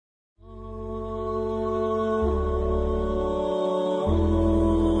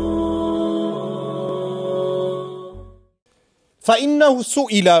فإنه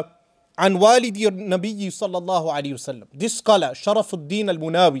سئل عن والد النبي صلى الله عليه وسلم. This scholar, Sharafuddin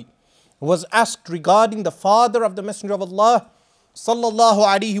al-Munawi, was asked regarding the father of the Messenger of Allah صلى الله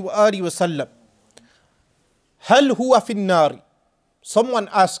عليه وآله وسلم. هل هو في النار? Someone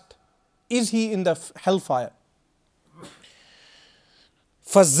asked, is he in the hellfire?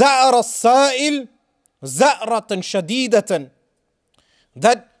 فزعر السائل زعرة شديدة.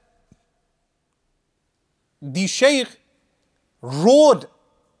 That the Shaykh roared.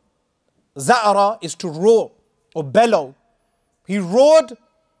 Za'ara is to roar or bellow. He roared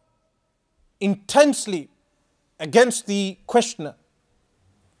intensely against the questioner.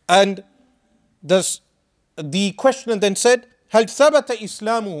 And the questioner then said, هل ثبت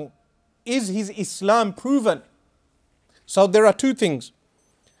إسلامه? Is his Islam proven? So there are two things.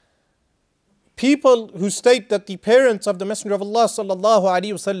 People who state that the parents of the Messenger of Allah sallallahu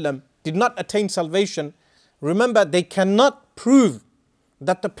alaihi wasallam did not attain salvation, remember they cannot prove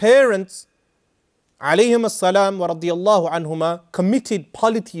that the parents alayhim as-salam wa radiyallahu anhuma committed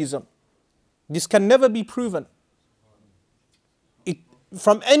polytheism. This can never be proven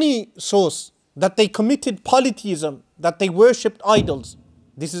from any source that they committed polytheism, that they worshipped idols.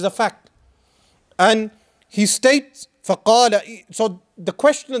 This is a fact. And he states, فَقَالَ, so the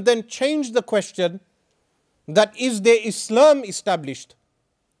questioner then changed the question, that is their Islam established?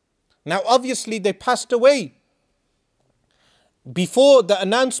 Now obviously they passed away before the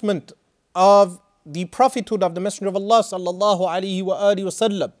announcement of the prophethood of the Messenger of Allah sallallahu alaihi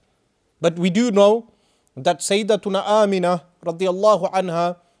wasallam. But we do know that Sayyidatuna Amina radiyallahu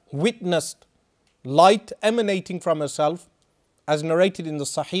anha witnessed light emanating from herself, as narrated in the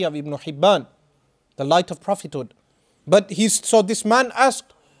Sahih of Ibn Hibban, the light of prophethood. But so this man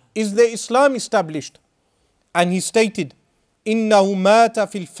asked, is the Islam established? And he stated, إِنَّهُ مَاتَ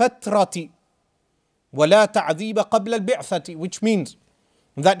فِي الْفَتْرَةِ وَلَا تَعْذِيبَ قَبْلَ الْبِعْثَةِ, which means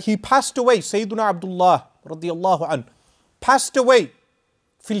that he passed away, Sayyiduna Abdullah radiyallahu anhu, passed away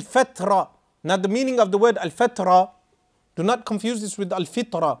fil fatra. Now the meaning of the word al-fatra, do not confuse this with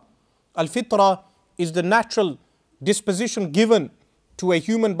al-fitra. Al-fitra is the natural disposition given to a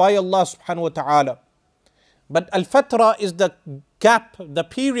human by Allah subhanahu wa ta'ala. But al-fatra is the gap, the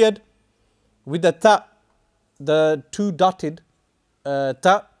period with the ta, the two dotted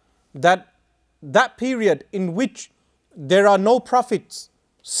ta, that period in which there are no prophets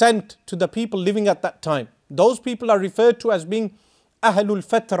sent to the people living at that time. Those people are referred to as being Ahlul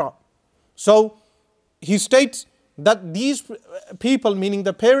Fatrah. So he states that these people, meaning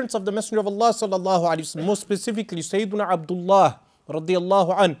the parents of the Messenger of Allah sallallahu alaihi wasallam, more specifically Sayyiduna Abdullah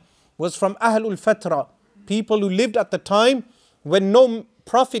radiyallahu an, was from Ahlul Fatrah, people who lived at the time when no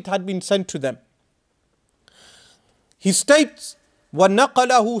prophet had been sent to them. He states,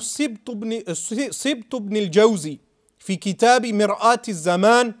 وَنَقَلَهُ سِبْتُ بْنِ الْجَوْزِ في كتاب مرآة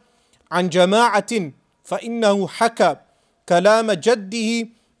الزمان عن جماعة فإنه حكى كلام جده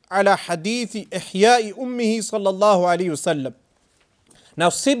على حديث إحياء أمه صلى الله عليه وسلم. Now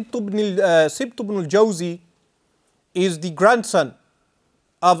Sibt ibn al-Jawzi is the grandson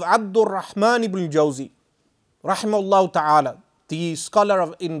of Abdul Rahman ibn al-Jawzi rahimahullah ta'ala, the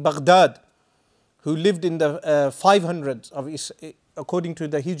scholar in Baghdad who lived in the 500s of according to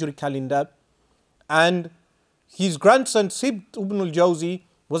the Hijri calendar. And his grandson Sibt ibn al-Jawzi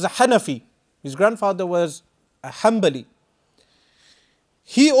was a Hanafi. His grandfather was a Hanbali.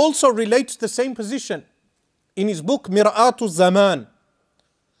 He also relates the same position in his book Mir'atu Zaman.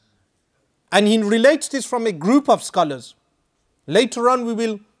 And he relates this from a group of scholars. Later on we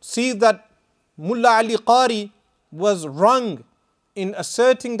will see that Mullah Ali Qari was wrong in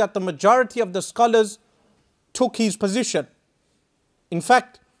asserting that the majority of the scholars took his position. In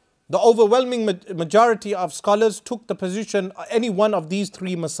fact, the overwhelming majority of scholars took the position, any one of these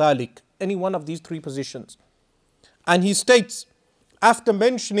three masalik, any one of these three positions. And he states, after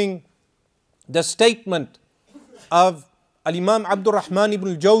mentioning the statement of Al-Imam Abdul Rahman ibn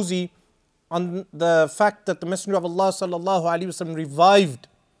al-Jawzi on the fact that the Messenger of Allah sallallahu alaihi wasallam revived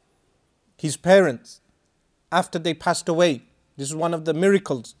his parents after they passed away. This is one of the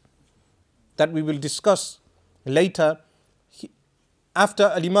miracles that we will discuss later. After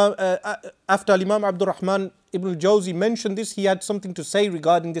Al-Imam Abdul Rahman ibn al-Jawzi mentioned this, he had something to say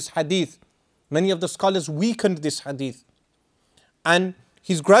regarding this hadith. Many of the scholars weakened this hadith. And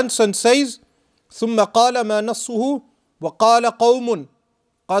his grandson says, ثم قال ما نصه وقال قوم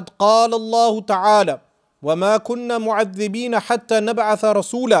قد قال الله تعالى وما كنا معذبين حتى نبعث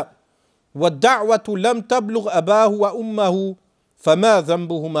رسولا والدعوة لم تبلغ أباه وأمه فما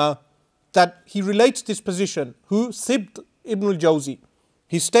ذنبهما. That he relates this position. Who? Sibt ibn al-Jawzi.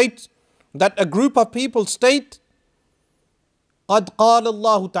 He states that a group of people state قَدْ قَالَ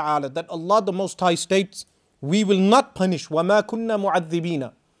اللَّهُ تَعَالَى, that Allah the Most High states, we will not punish, وَمَا كُنَّا مُعَذِّبِينَ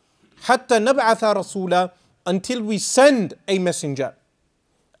حَتَّى نَبْعَثَ رَسُولًا, until we send a messenger.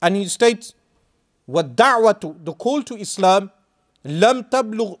 And he states, وَالدَّعْوَةُ, the call to Islam, لَمْ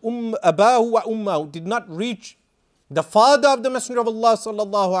تَبْلُغْ أَبَاهُ وَأُمَّهُ, did not reach the father of the Messenger of Allah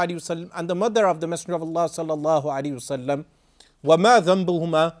sallallahu alaihi wasallam and the mother of the Messenger of Allah sallallahu alaihi wasallam. وَمَا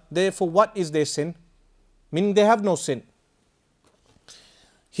ذَنْبُهُمَا, therefore what is their sin? Meaning they have no sin.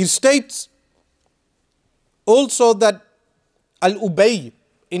 He states also that Al-Ubay,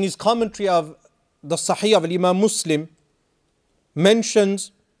 in his commentary of the Sahih of Imam Muslim,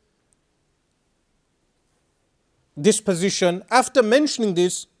 mentions this position. After mentioning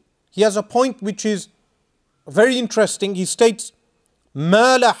this, he has a point which is very interesting. He states,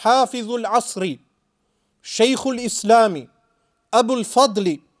 مال حافظ العصر شيخ الإسلام أبو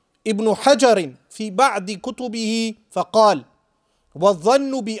الفضل ابن حجر في بعض كتبه فقال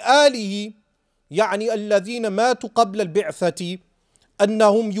والظن بآله يعني الذين ماتوا قبل البعثة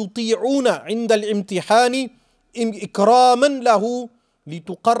أنهم يطيعون عند الامتحان إكراما له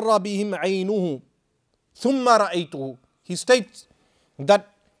لتقر بهم عينه ثم رأيته. He states that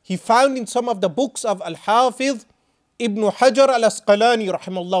he found in some of the books of Al-Hafiz Ibn Hajar Al-Asqalani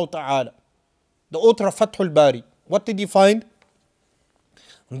rahimahullah ta'ala, the author of Fathul Bari. What did he find?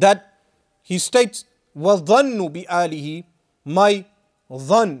 That he states, وَظَنُّ بِآلِهِ, my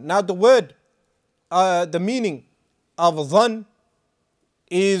dhan. Now the word, the meaning of dhan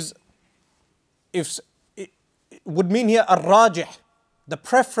is, if it would mean here ar-rajih, the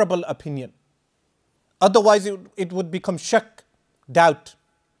preferable opinion. Otherwise it would become shak, doubt.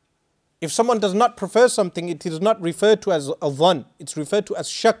 If someone does not prefer something, it is not referred to as a dhan, it's referred to as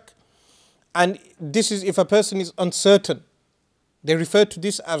shak. And this is if a person is uncertain, they refer to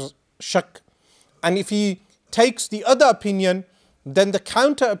this as shak. And if he takes the other opinion, then the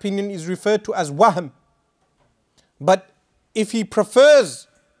counter opinion is referred to as wahm. But if he prefers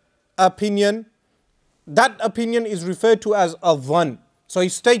opinion, that opinion is referred to as a dhan. So he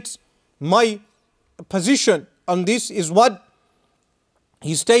states, my position on this is what?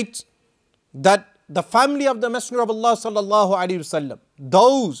 He states that the family of the Messenger of Allah sallallahu alaihi wasallam,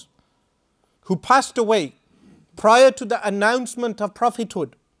 those who passed away prior to the announcement of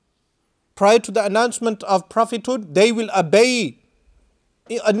prophethood, they will obey.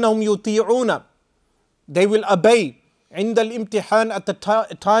 أَنَّهُمْ يُطِيعُونَ, they will obey عند الامتحان, at the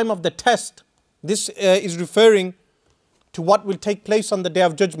time of the test. This is referring to what will take place on the Day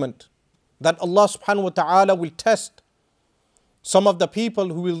of Judgment, that Allah subhanahu wa ta'ala will test some of the people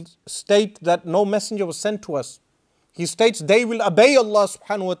who will state that no messenger was sent to us. He states they will obey Allah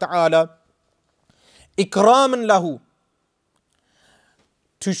subhanahu wa ta'ala ikraman lahu,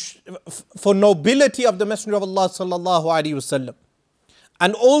 for nobility of the Messenger of Allah sallallahu alaihi wasallam,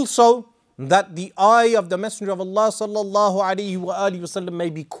 and also that the eye of the Messenger of Allah sallallahu alaihi wasallam may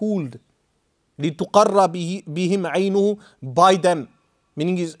be cooled, لِتُقَرَّ بِهِمْ عَيْنُهُ, by them,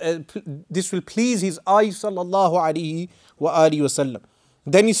 meaning this will please his eye sallallahu alaihi wasallam.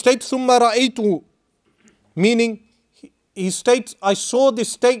 Then he states ثُمَّ رَأَيْتُهُ, meaning he states, I saw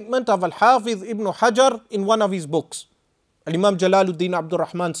this statement of Al-Hafiz Ibn Hajar in one of his books. Al-Imam Jalaluddin Abdul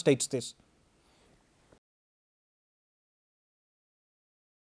Rahman states this.